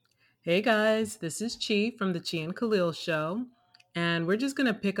Hey guys, this is Chi from the Chi and Khalil show. And we're just going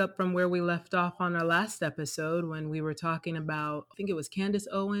to pick up from where we left off on our last episode when we were talking about, I think it was Candace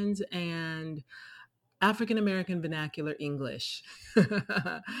Owens and African American vernacular English.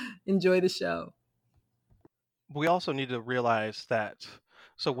 Enjoy the show. We also need to realize that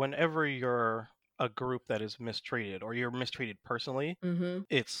whenever you're a group that is mistreated or you're mistreated personally, Hmm.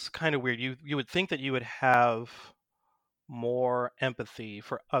 it's kind of weird. You would think that you would have more empathy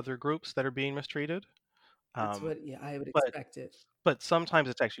for other groups that are being mistreated. That's Um, what, yeah, I would but expect it. but sometimes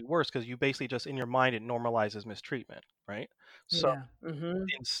it's actually worse because you basically just in your mind it normalizes mistreatment, right? So Yeah. Hmm.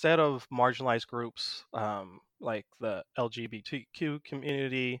 instead of marginalized groups like the LGBTQ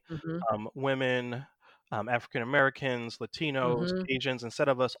community, Hmm. women, African Americans, Latinos, Hmm. Asians, instead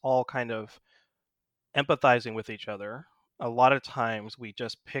of us all kind of empathizing with each other, a lot of times we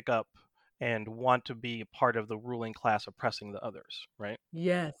just pick up and want to be part of the ruling class oppressing the others, right?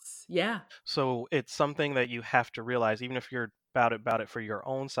 Yes. Yeah. So it's something that you have to realize, even if you're about it for your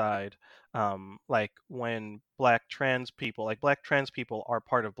own side. Like when black trans people are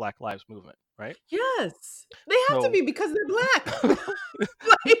part of Black Lives Movement, right? Yes. They have to So, be because they're black.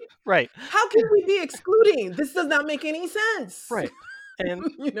 Like, right, how can we be excluding? This does not make any sense. right, and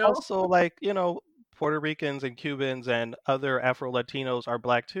you know? also Puerto Ricans and Cubans and other Afro Latinos are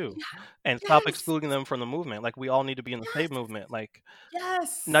black too, Yeah. and stop Yes. excluding them from the movement. Like we all need to be in the same Yes. movement. Like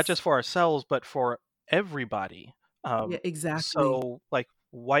not Yes. just for ourselves, but for everybody. Yeah, exactly. So, like,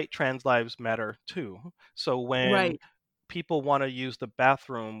 white trans lives matter too. So, when Right. people want to use the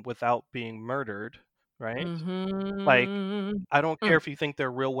bathroom without being murdered, right? Like, Mhm. I don't care Mm, if you think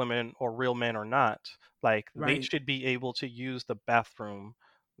they're real women or real men or not. Like, they right. should be able to use the bathroom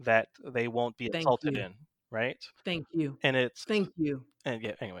that they won't be Thank assaulted you. in, right? Thank you. And it's, Thank you. and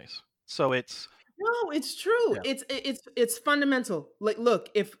yeah, anyways. So, it's, No, it's true. yeah, It's fundamental. Like, look,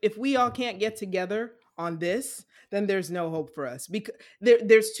 if we all can't get together on this, then there's no hope for us. Because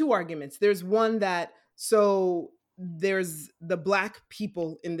there's two arguments. There's one that there's the black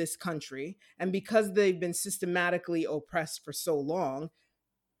people in this country, and because they've been systematically oppressed for so long,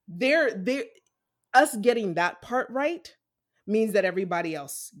 they're us getting that part right means that everybody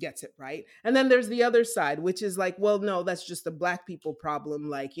else gets it right. And then there's the other side, which is like, well, no, that's just a black people problem.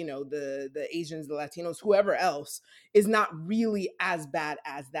 Like, the Asians, the Latinos, whoever else is not really as bad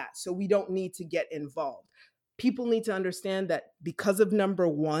as that. So we don't need to get involved. People need to understand that because of number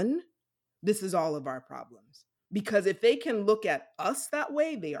one, this is all of our problems. Because if they can look at us that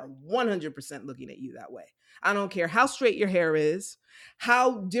way, they are 100% looking at you that way. I don't care how straight your hair is,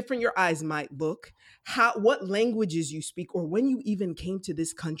 how different your eyes might look, what languages you speak, or when you even came to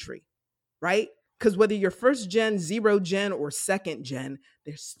this country, right? Because whether you're first gen, zero gen, or second gen,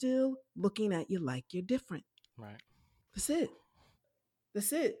 they're still looking at you like you're different. right. That's it.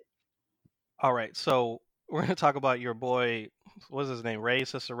 That's it. All right, so we're gonna talk about your boy, what's his name, Ray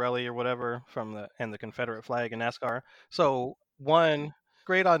Cicerelli or whatever, from the Confederate flag in NASCAR. So one,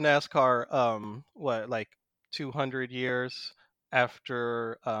 great on NASCAR. What, like 200 years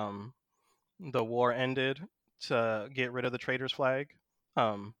after the war ended to get rid of the traitors flag.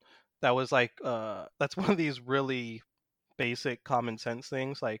 Um, that was that's one of these really basic common sense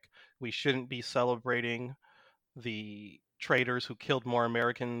things. Like we shouldn't be celebrating the traitors who killed more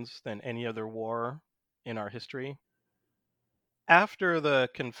Americans than any other war in our history. After the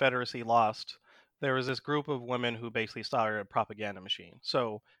Confederacy lost, there was this group of women who basically started a propaganda machine.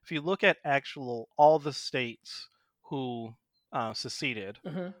 So if you look at actual all the states who seceded,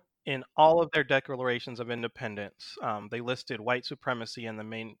 Mhm. in all of their declarations of independence, they listed white supremacy and the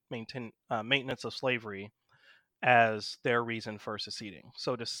maintenance of slavery as their reason for seceding.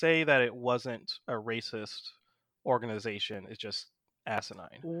 So to say that it wasn't a racist organization is just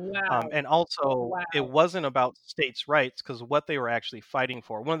asinine. Wow. And also, it Wow. wasn't about states' rights because what they were actually fighting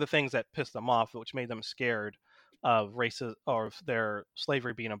for, one of the things that pissed them off, which made them scared of races or of their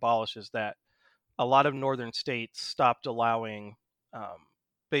slavery being abolished, is that a lot of northern states stopped allowing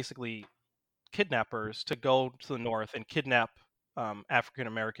basically kidnappers to go to the north and kidnap African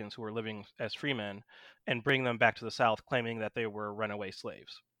Americans who were living as freemen and bring them back to the South, claiming that they were runaway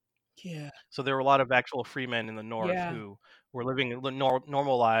slaves. Yeah. So there were a lot of actual freemen in the North Yeah. who were living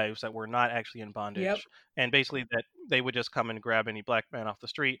normal lives that were not actually in Yep. bondage, and basically that they would just come and grab any black man off the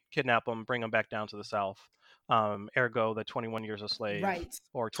street, kidnap them, bring them back down to the South. Ergo, the 21 Years a Slave Right.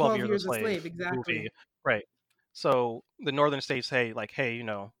 or 12 12 Years a years a Slave slave, exactly. movie, right? So the northern states say like, hey,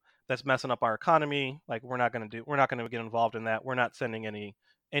 that's messing up our economy. Like we're not gonna get involved in that. We're not sending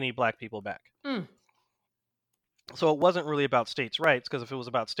any black people back. Mm, So it wasn't really about states' rights because if it was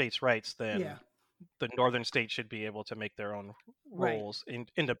about states' rights, then yeah. the northern states should be able to make their own Right. rules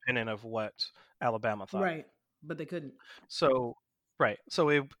independent of what Alabama thought. Right. But they couldn't. So, right. So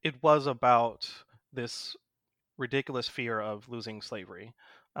it was about this ridiculous fear of losing slavery,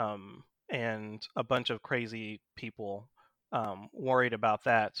 and a bunch of crazy people worried about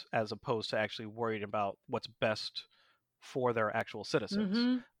that as opposed to actually worried about what's best for their actual citizens.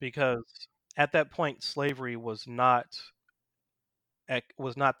 Mm-hmm. Because at that point, slavery was not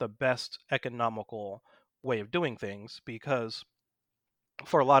the best economical way of doing things because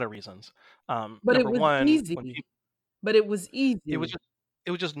for a lot of reasons. But it Number was one, when easy. people, But it was it was easy. just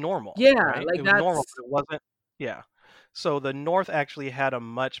it was just normal, Yeah, right? It like was normal, that's but it wasn't. Yeah. So the North actually had a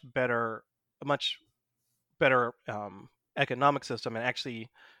much better economic system, and actually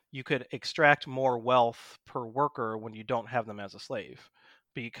you could extract more wealth per worker when you don't have them as a slave.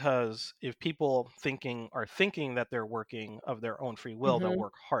 Because if people thinking that they're working of their own free will, they'll hmm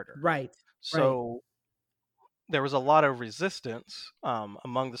work harder. right. Right. So there was a lot of resistance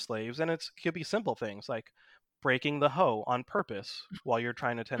among the slaves, and it could be simple things like breaking the hoe on purpose while you're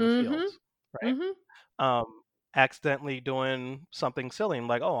trying to tend the Mm-hmm. fields, right? Mm-hmm. Um, accidentally doing something silly, and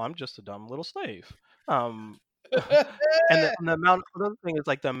like, oh, I'm just a dumb little slave. Um, and the amount. Another thing is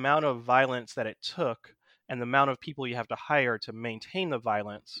like the amount of violence that it took, and the amount of people you have to hire to maintain the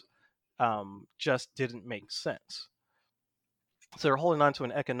violence, just didn't make sense. So they're holding on to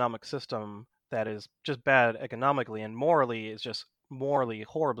an economic system that is just bad economically, and morally is just morally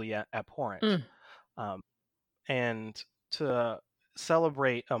horribly abhorrent. Mm. Um, and to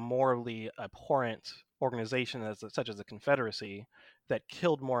celebrate a morally abhorrent organization such as the Confederacy that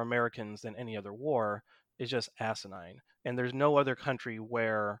killed more Americans than any other war is just asinine. And there's no other country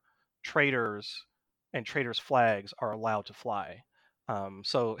where traitors and traitors' flags are allowed to fly.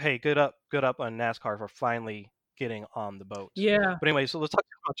 So hey, good up on NASCAR for finally getting on the boat. Yeah. But anyway, so let's talk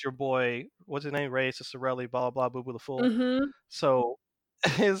about your boy. What's his name? Ray Cicerelli. Blah blah blah. Boo boo the fool. Mm-hmm. So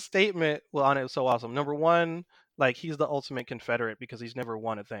his statement on it was so awesome. Number one, like he's the ultimate Confederate because he's never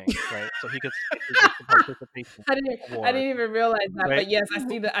won a thing, right? So he gets the participation I award, didn't even realize that, right? but yes,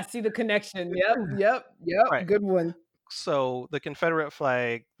 I see the connection. Yep, yep, yep. Right. Good one. So the Confederate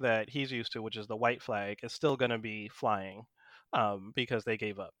flag that he's used to, which is the white flag, is still going to be flying, because they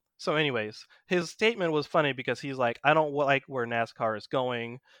gave up. So, anyways, his statement was funny because he's like, "I don't like where NASCAR is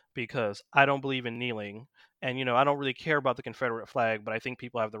going because I don't believe in kneeling, and I don't really care about the Confederate flag, but I think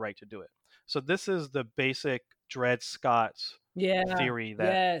people have the right to do it." So this is the basic Dred Scott Yeah. theory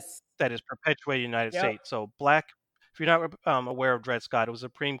Yes. that is perpetuated in the United Yep. States. So black, if you're not aware of Dred Scott, it was a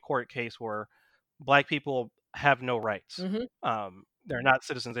Supreme Court case where black people have no rights. Mm-hmm. They're not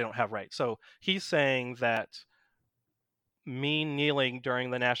citizens; they don't have rights. So he's saying that me kneeling during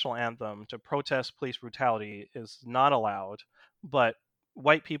the national anthem to protest police brutality is not allowed, but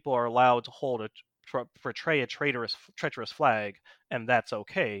white people are allowed to portray a treacherous flag, and that's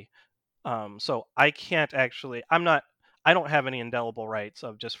okay. So I can't actually. I don't have any indelible rights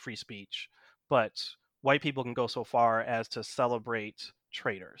of just free speech, but white people can go so far as to celebrate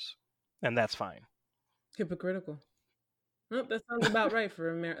traitors, and that's fine. Hypocritical. Nope, that sounds about right for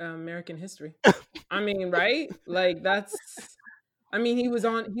American history. I mean, right? Like that's. I mean, he Yeah,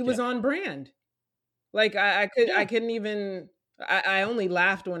 was on brand. Like I yeah, couldn't even. I only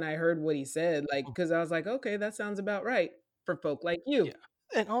laughed when I heard what he said, like because I was like, okay, that sounds about right for folk like yeah. you.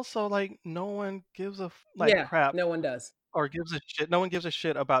 And also, like, no one gives a Yeah, crap no one does. or gives a shit. No one gives a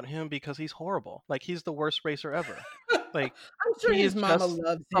shit about him because he's horrible. Like, he's the worst racer ever. Like, I'm sure he his is mama just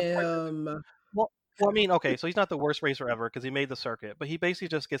loves a participant. him. Well, I mean, okay, so he's not the worst racer ever because he made the circuit, but he basically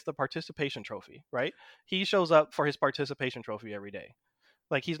just gets the participation trophy, right? He shows up for his participation trophy every day.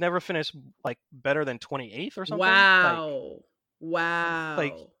 Like, he's never finished like better than 28th or something. Wow.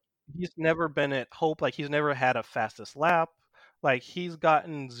 Like Wow. he's never been at Hope. Like, he's never had a fastest lap. Like, he's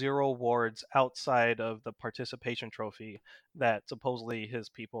gotten zero awards outside of the participation trophy that supposedly his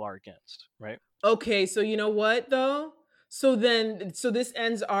people are against, right? Okay, so you know what though? So this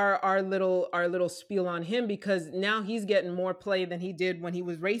ends our little spiel on him because now he's getting more play than he did when he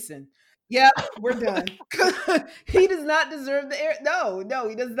was racing. Yep, we're done. He does not deserve the air. No, no,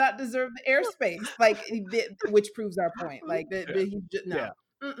 he does not deserve the airspace. Like, which proves our point. Like, Yeah, he just yeah, no.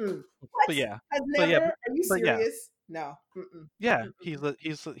 Mm-mm. What but yeah, has but yeah, never? Are you but yeah, serious? No. Mm-mm. yeah. Mm-mm.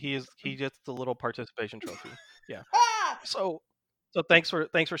 He gets the little participation trophy. Yeah. Ah! So thanks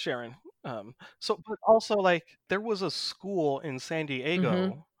for sharing. But also, like, there was a school in San Mm-hmm.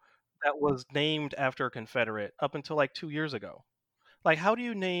 Diego that was named after a Confederate up until like 2 years ago. Like, how do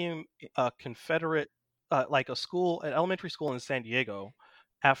you name a Confederate, like an elementary school in San Diego,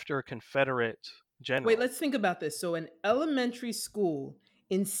 after a Confederate Wait, general? let's think about this. So, an elementary school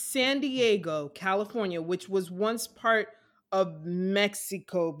in San Diego, California, which was once part of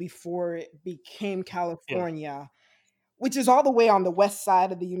Mexico before it became Yeah. California, which is all the way on the west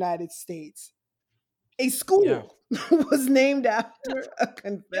side of the United States. A Yeah. school was named after a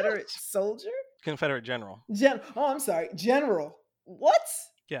Confederate Yes. soldier? Confederate general. Oh, I'm sorry, general. What?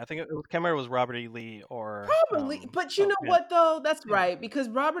 Yeah, I think can't remember if it was Robert E. Lee or Probably, but you oh know man, what though? That's yeah. right because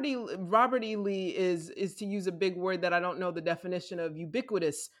Robert E. Lee is to use a big word that I don't know the definition of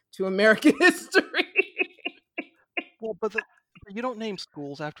ubiquitous to American history. Well, but you don't name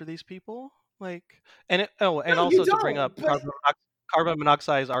schools after these people, like, and and No, you also to bring don't. up But carbon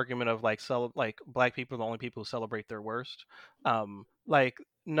monoxide's argument of like like black people are the only people who celebrate their worst. Like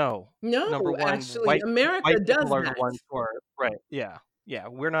no, number no, one, actually, America white does people are the that. ones who are right. Yeah, yeah,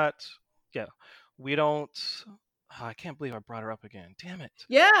 we're not. Yeah, we don't. I can't believe I brought her up again. Damn it.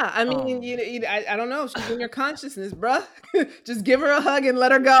 Yeah, I mean, Um, I don't know. She's in your consciousness, bruh. Just give her a hug and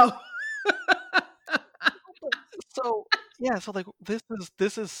let her go. But so yeah, so like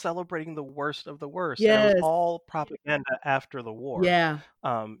this is celebrating the worst of the worst, and it was Yes. all propaganda after the war. Yeah.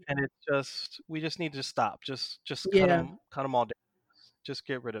 And it's just we just need to stop. Just Yeah. cut them all down. Just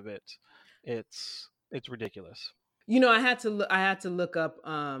get rid of it. It's ridiculous. I had to look up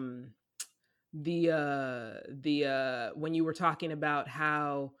the when you were talking about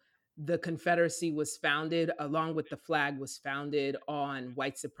how the Confederacy was founded, along with the flag, was founded on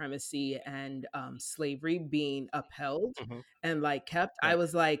white supremacy and slavery being upheld Hmm. and like kept. I Right.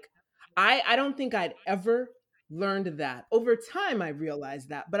 was like, I don't think I'd ever learned that. Over time I realized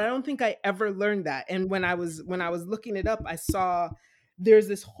that, but I don't think I ever learned that. And when I was looking it up, I saw there's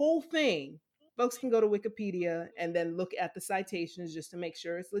this whole thing. Folks can go to Wikipedia and then look at the citations just to make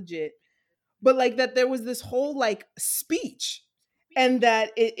sure it's legit, but like that there was this whole like speech, and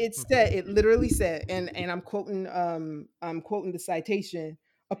that it Hmm. said, it literally said, and I'm quoting the citation: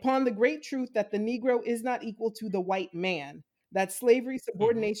 upon the great truth that the negro is not equal to the white man, that slavery Hmm.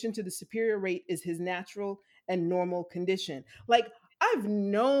 subordination to the superior rate is his natural and normal condition. Like, I've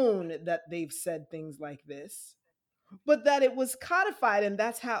known that they've said things like this, but that it was codified, and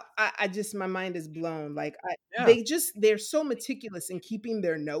that's how I just, my mind is blown. Like, Yeah. they're so meticulous in keeping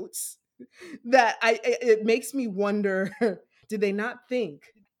their notes that it makes me wonder, did they not think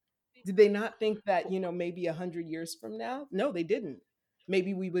that, maybe 100 years from now? No, they didn't.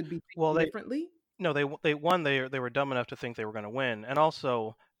 Maybe we would be Well, thinking differently. no, they won. They were dumb enough to think they were going to win, and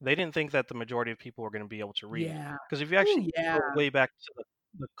also they didn't think that the majority of people were going to be able to read. Yeah. Because if you Oh actually yeah. go way back to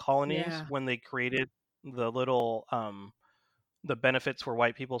the colonies Yeah. when they created the little the benefits for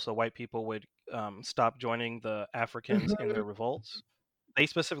white people, so white people would stop joining the Africans in Mhm. their revolts. They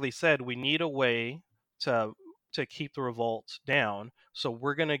specifically said we need a way to keep the revolts down, so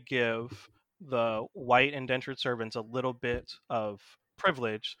we're going to give the white indentured servants a little bit of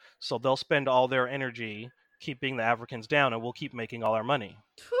privilege, so they'll spend all their energy keeping the Africans down, and we'll keep making all our money.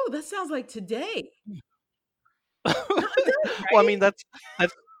 Phew, that sounds like today. Well, No, it does, I mean right?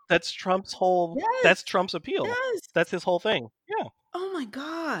 that's that's Yes. Trump's appeal. Yes. That's his whole thing. Yeah. Oh my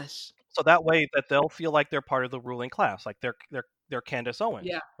gosh. So that way that they'll feel like they're part of the ruling class, like they're Candace Yeah. Owens,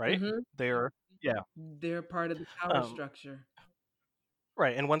 right? Hmm. They're yeah. They're part of the power Um, structure.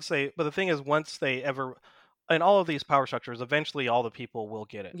 right. And but the thing is, once they ever, in all of these power structures, eventually all the people will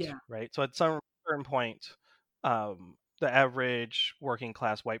get it, Yeah. right? So at some certain point, the average working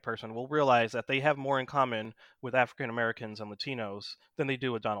class white person will realize that they have more in common with African Americans and Latinos than they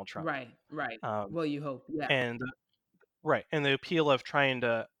do with Donald Trump. Right. Right. Um, Well, you hope. Yeah. and right, and the appeal of trying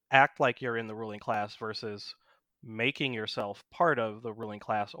to act like you're in the ruling class versus making yourself part of the ruling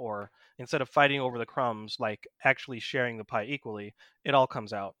class, or instead of fighting over the crumbs, like actually sharing the pie equally, it all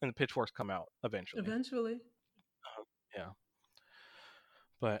comes out and the pitchforks come out eventually. Eventually. Yeah.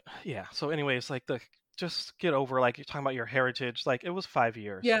 But yeah, so anyways, like the just get over, like you're talking about your heritage, like it was 5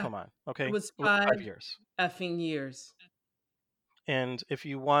 years. Yeah. Come on. It Okay? was It was 5 5 years. effing years. And if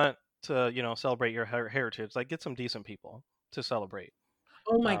you want to, celebrate your heritage, like get some decent people to celebrate.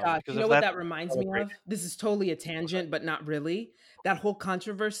 Oh my gosh. Because You know if what that's that reminds me celebrate, of? This is totally a tangent, but not really. That whole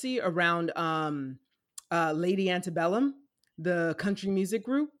controversy around Lady Antebellum, the country music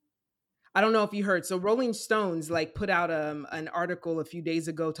group. I don't know if you heard. So Rolling Stones like put out an article a few days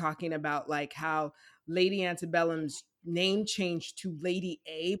ago talking about like how Lady Antebellum's name changed to Lady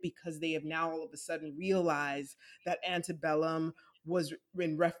A because they have now all of a sudden realized that Antebellum was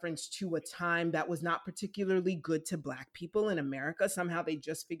in reference to a time that was not particularly good to Black people in America. Somehow they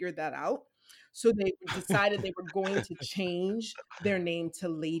just figured that out. So they decided they were going to change their name to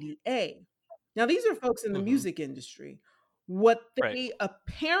Lady A. Now, these are folks in the hmm music industry. What right. they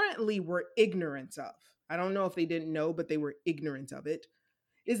apparently were ignorant of, I don't know if they didn't know, but they were ignorant of it,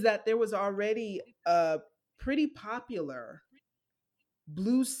 is that there was already a pretty popular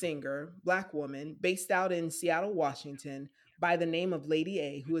blues singer, black woman, based out in Seattle, Washington, by the name of Lady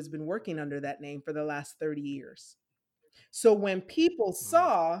A, who has been working under that name for the last 30 years. So when people Mm,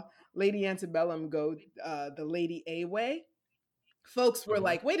 saw Lady Antebellum go the Lady A way, folks were mhm.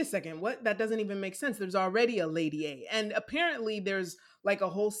 like, wait a second, what? That doesn't even make sense. There's already a Lady A. And apparently there's like a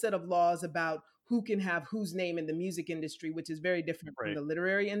whole set of laws about who can have whose name in the music industry, which is very different from Right. the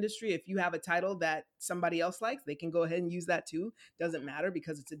literary industry. If you have a title that somebody else likes, they can go ahead and use that too. Doesn't matter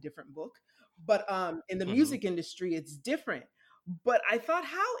because it's a different book. But in the Mhm. music industry, it's different. But I thought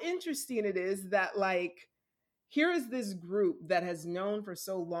how interesting it is that like here is this group that has known for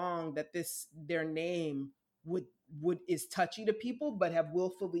so long that this their name would is touchy to people but have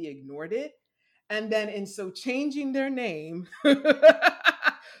willfully ignored it, and then in so changing their name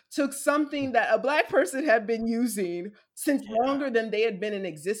took something that a black person had been using since Yeah. longer than they had been in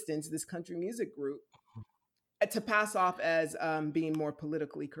existence, this country music group, to pass off as being more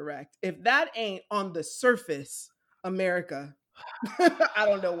politically correct. If that ain't on the surface America, I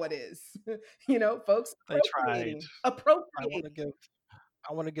don't know what is. Folks They tried. I want to appropriating. give.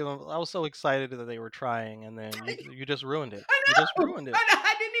 I want to give them. I was so excited that they were trying, and then you just ruined it. I You just know. ruined it.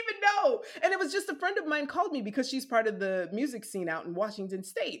 I didn't even know. And it was just a friend of mine called me because she's part of the music scene out in Washington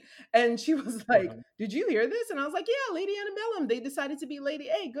State. And she was like, Uh-huh. did you hear this? And I was like, yeah, Lady Antebellum. They decided to be Lady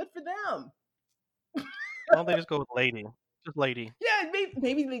A. Good for them. Why don't they just go with lady? Just lady. Yeah,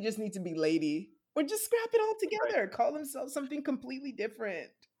 maybe they just need to be Lady. Or just scrap it all Right. together. Call themselves something completely different.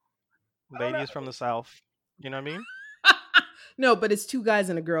 I don't Lady is from the south. You know what I mean? know. No, but it's two guys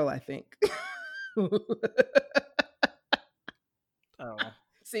and a girl, I think. Oh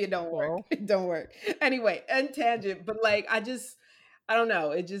See, it don't work. well. It don't work. Anyway, and tangent, but like I don't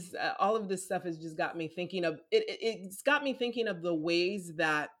know. It just all of this stuff has just got me thinking of it's got me thinking of the ways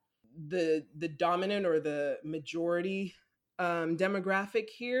that the dominant or the majority demographic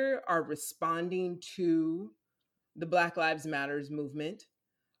here are responding to the Black Lives Matters movement,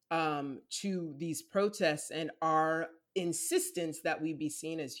 to these protests, and our insistence that we be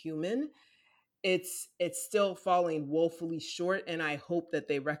seen as human. It's still falling woefully short, and I hope that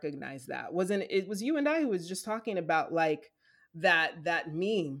they recognize that. Wasn't it was you and I who was just talking about like that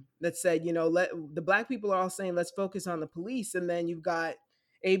meme that said, let the black people are all saying let's focus on the police, and then you've got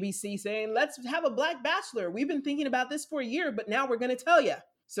ABC saying let's have a black bachelor. We've been thinking about this for a year, but now we're going to tell you,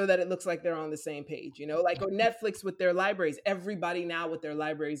 so that it looks like they're on the same page, like, or Netflix with their libraries, everybody now with their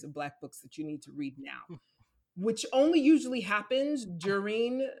libraries of black books that you need to read now, which only usually happens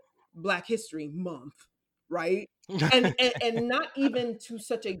during Black History Month, right? And not even to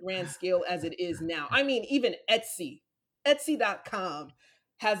such a grand scale as it is now. I mean, even Etsy.com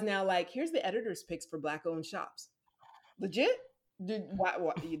has now like, here's the editor's picks for black owned shops. Legit? Why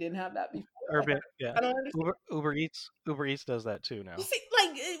you didn't have that before? Like, Urban. Yeah. I don't understand. Uber Eats does that too You now. see,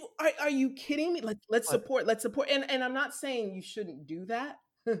 like, are you kidding me? Let's But support, and I'm not saying you shouldn't do that,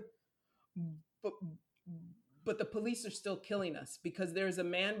 but the police are still killing us because there's a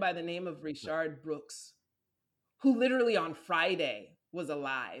man by the name of Richard Brooks who literally on Friday was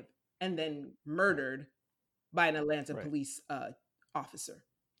alive and then murdered by an Atlanta right. police officer.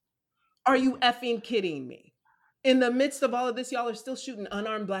 Are you effing kidding me? In the midst of all of this, y'all are still shooting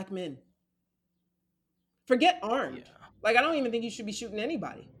unarmed black men. Forget armed. Yeah. Like, I don't even think you should be shooting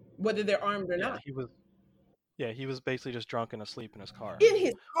anybody, whether they're armed or Yeah. not. He was. Yeah. He was basically just drunk and asleep in his car, In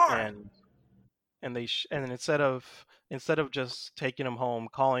his car. and and instead of just taking him home,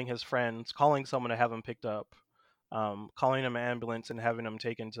 calling his friends, calling someone to have him picked up, calling an ambulance and having him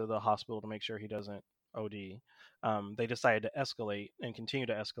taken to the hospital to make sure he doesn't OD, they decided to escalate and continue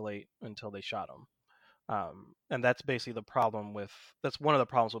to escalate until they shot him. And that's basically the problem with that's one of the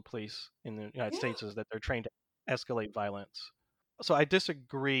problems with police in the United Yeah. States is that they're trained to escalate violence. So I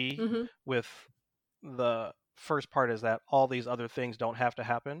disagree Mm-hmm. with the first part is that all these other things don't have to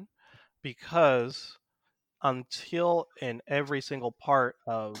happen because until in every single part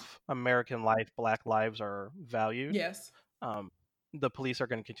of American life, Black lives are valued, Yes. um, the police are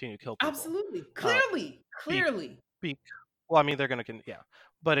going to continue to kill people. Absolutely. Uh, Clearly. be, Clearly. be, well, I mean, they're going to, yeah,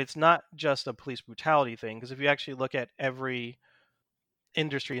 but it's not just a police brutality thing because if you actually look at every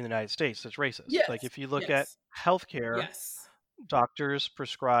industry in the United States, it's racist. Like Yes. if you look at Yes. healthcare, Yes. doctors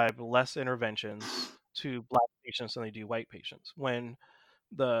prescribe less interventions to Black patients than they do white patients. When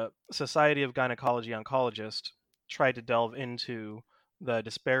the Society of Gynecology Oncologists tried to delve into the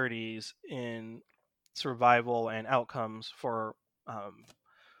disparities in survival and outcomes for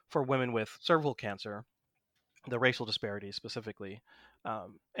women with cervical cancer, the racial disparities specifically.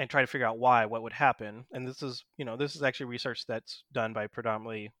 and try to figure out why, what would happen. And this is actually research that's done by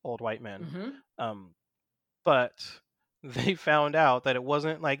predominantly old white men. Mm-hmm. Um, but they found out that it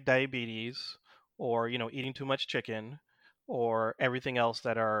wasn't like diabetes or eating too much chicken or everything else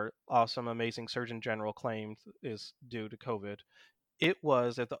that our awesome, amazing Surgeon General claimed is due to COVID. It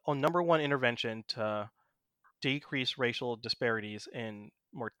was that the number one intervention to decrease racial disparities in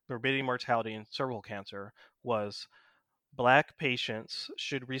morbidity, mortality, and cervical cancer was Black patients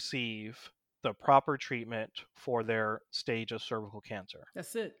should receive the proper treatment for their stage of cervical cancer.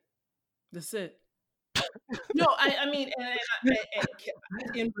 That's it. That's it. No, I mean,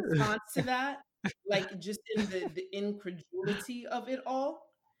 in response to that, like just in the incredulity of it all,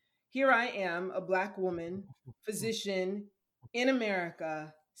 here I am, a Black woman, physician in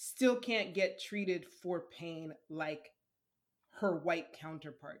America, still can't get treated for pain like her white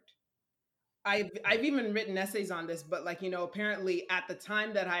counterpart. I've Right. even written essays on this, but like, apparently at the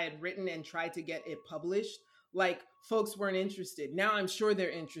time that I had written and tried to get it published, like folks weren't interested. Now I'm sure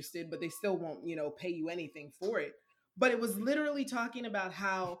they're interested, but they still won't, pay you anything for it. But it was literally talking about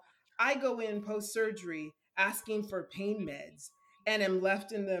how I go in post surgery asking for pain meds and am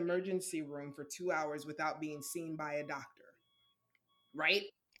left in the emergency room for 2 hours without being seen by a doctor, right?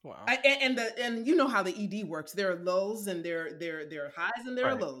 Wow. And you know how the ED works. There are lulls and there are highs and there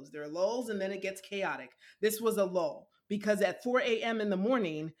are Right. lows. There are lulls and then it gets chaotic. This was a lull because at 4 a.m. in the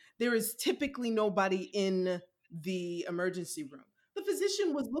morning there is typically nobody in the emergency room. The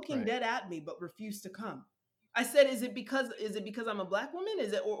physician was looking Right. dead at me but refused to come. I said, "Is it because I'm a Black woman?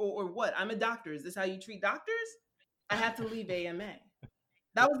 Is it or what? I'm a doctor. Is this how you treat doctors?" I had to leave AMA.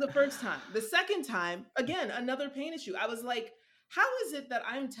 That was the first time. The second time, again, another pain issue. I was like, how is it that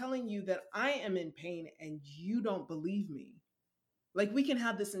I'm telling you that I am in pain and you don't believe me? Like, we can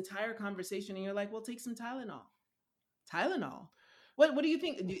have this entire conversation and you're like, well, take some Tylenol. Tylenol? What do you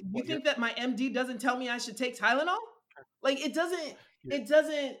think? Do you Well, think that my MD doesn't tell me I should take Tylenol? Like, you're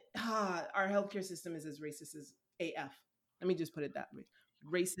our healthcare system is as racist as AF. Let me just put it that way.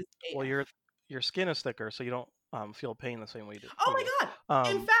 Racist well, AF. your skin is thicker, so you don't feel pain the same way Oh we do. my God.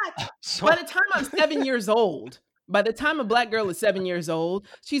 In Um, fact, so by the time I'm 7 years old, by the time a Black girl is 7 years old,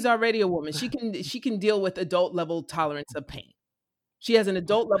 she's already a woman. She can deal with adult level tolerance of pain. She has an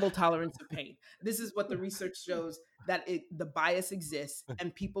adult level tolerance of pain. This is what the research shows, that the bias exists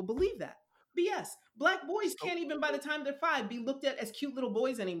and people believe that. BS. Black boys so can't even by the time they're 5 be looked at as cute little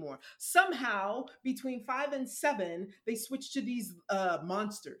boys anymore. Somehow between 5 and 7 they switch to these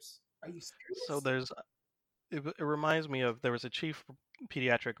monsters. Are you so serious? there's it reminds me of there was a chief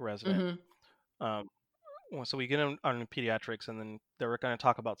pediatric resident. Mhm. Um, so we get on pediatrics, and then they were going to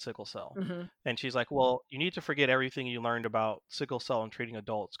talk about sickle cell, Mhm. and she's like, well, you need to forget everything you learned about sickle cell and treating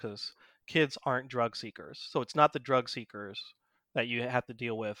adults, because kids aren't drug seekers, so it's not the drug seekers that you have to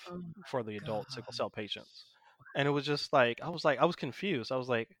deal with Oh my for the adult sickle god. cell patients. And it was just like I was confused. I was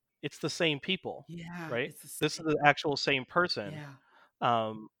like, it's the same people, Yeah, right? it's the This is same. the actual same person.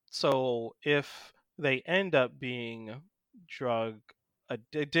 Yeah. So if they end up being drug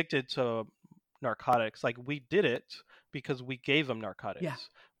addicted to narcotics, like we did it because we gave them Yeah. narcotics,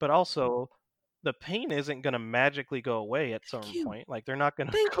 but also the pain isn't going to magically go away at Thank some you. point. Like they're not going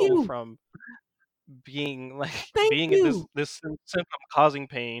to Thank go you. from being like Thank being you. this symptom causing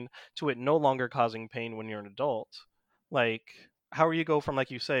pain to it no longer causing pain when you're an adult. Like how are you go from,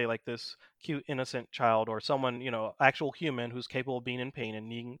 like you say, like this cute innocent child or someone, actual human who's capable of being in pain and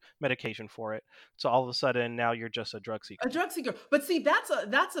needing medication for it, to all of a sudden now you're just a drug A seeker. drug seeker. But see, that's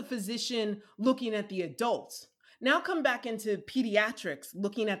a physician looking at the adults. Now come back into pediatrics,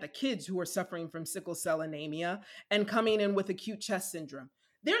 looking at the kids who are suffering from sickle cell anemia and coming in with acute chest syndrome.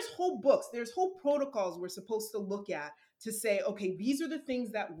 There's whole books, there's whole protocols we're supposed to look at to say, okay, these are the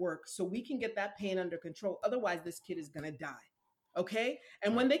things that work so we can get that pain under control. Otherwise, this kid is going to die. Okay.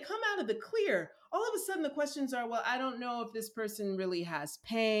 And when Right. they come out of the clear, all of a sudden the questions are, well, I don't know if this person really has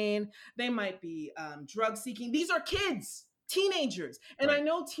pain. They might be drug seeking. These are kids, teenagers. And I Right.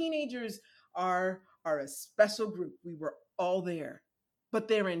 know teenagers are a special group. We were all there, but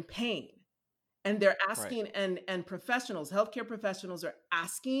they're in pain. And they're Right. asking, and professionals, healthcare professionals are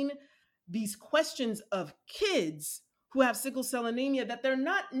asking these questions of kids who have sickle cell anemia that they're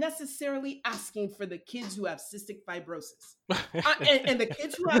not necessarily asking for the kids who have cystic fibrosis. And the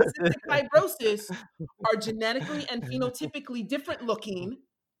kids who have cystic fibrosis are genetically and phenotypically different looking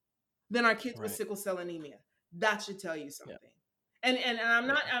than our kids with Right. sickle cell anemia. That should tell you Yeah. something. And I'm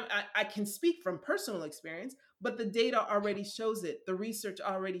not, Yeah. I can speak from personal experience, but the data already shows it. The research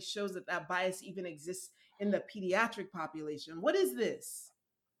already shows that that bias even exists in the pediatric population. What is this?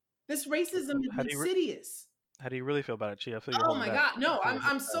 This racism is Have you insidious. How do you really feel about it, Chi? I feel you're Oh holding my back. God. No, Feel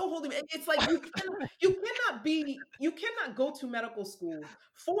I'm so holding it. It's like you cannot go to medical school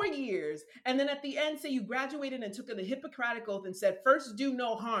 4 years and then at the end say you graduated and took the Hippocratic oath and said first do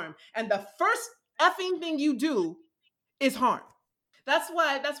no harm. And the first effing thing you do is harm. That's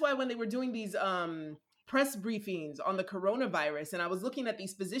why when they were doing these press briefings on the coronavirus, and I was looking at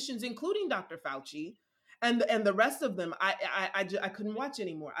these physicians, including Dr. Fauci, and the rest of them, I couldn't watch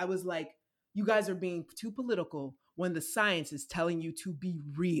anymore. I was like, you guys are being too political when the science is telling you to be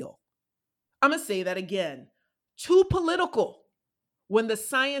real. I'm gonna say that again. Too political when the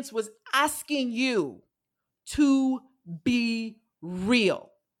science was asking you to be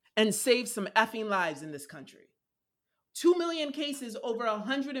real and save some effing lives in this country. 2 million cases, over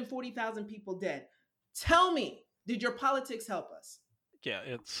 140,000 people dead. Tell me, did your politics help us? Yeah,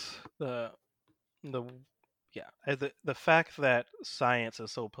 it's the yeah the fact that science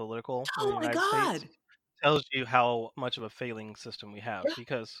is so political in the Oh my United States God. tells you how much of a failing system we have, Yeah,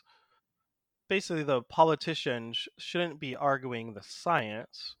 because basically the politicians shouldn't be arguing the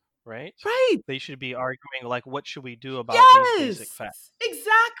science, right? right. They should be arguing like what should we do about these basic Yes, facts, right?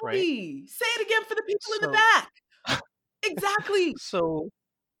 exactly. Say it again for the people in the So back. Exactly. so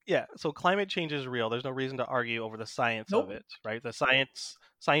yeah, so climate change is real. There's no reason to argue over the science of Nope. it, right? The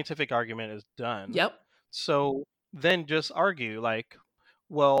scientific argument is done. Yep. So then just argue like,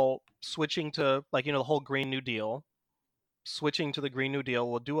 well, switching to like, the whole Green New Deal, switching to the Green New Deal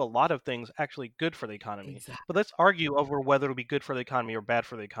will do a lot of things actually good for the economy. But Exactly. let's argue over whether it'll be good for the economy or bad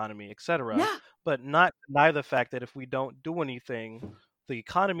for the economy, etc. Yeah. But not deny the fact that if we don't do anything, the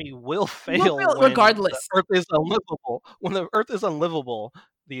economy will We'll fail feel it when the regardless. earth is unlivable. When the earth is unlivable,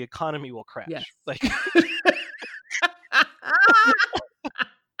 the economy will Yes. crash. Like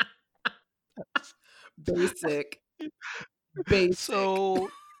Basic. Basic. so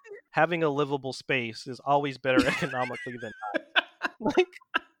having a livable space is always better economically than not. Like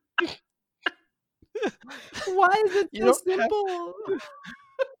Why is it you so don't have simple?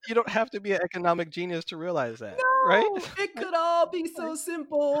 you don't have to be an economic genius to realize that, right? No, it Like, could all be so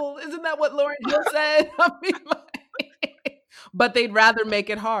simple. Isn't that what Lauryn Hill said? I mean, like, but they'd rather make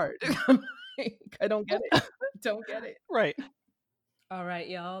it hard. I don't get it. Don't get it. right. All right,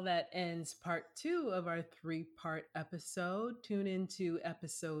 y'all, that ends part 2 of our 3-part episode. Tune into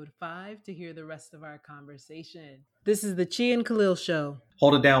episode 5 to hear the rest of our conversation. This is the Chi and Khalil show.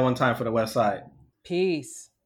 Hold it down one time for the West Side. Peace.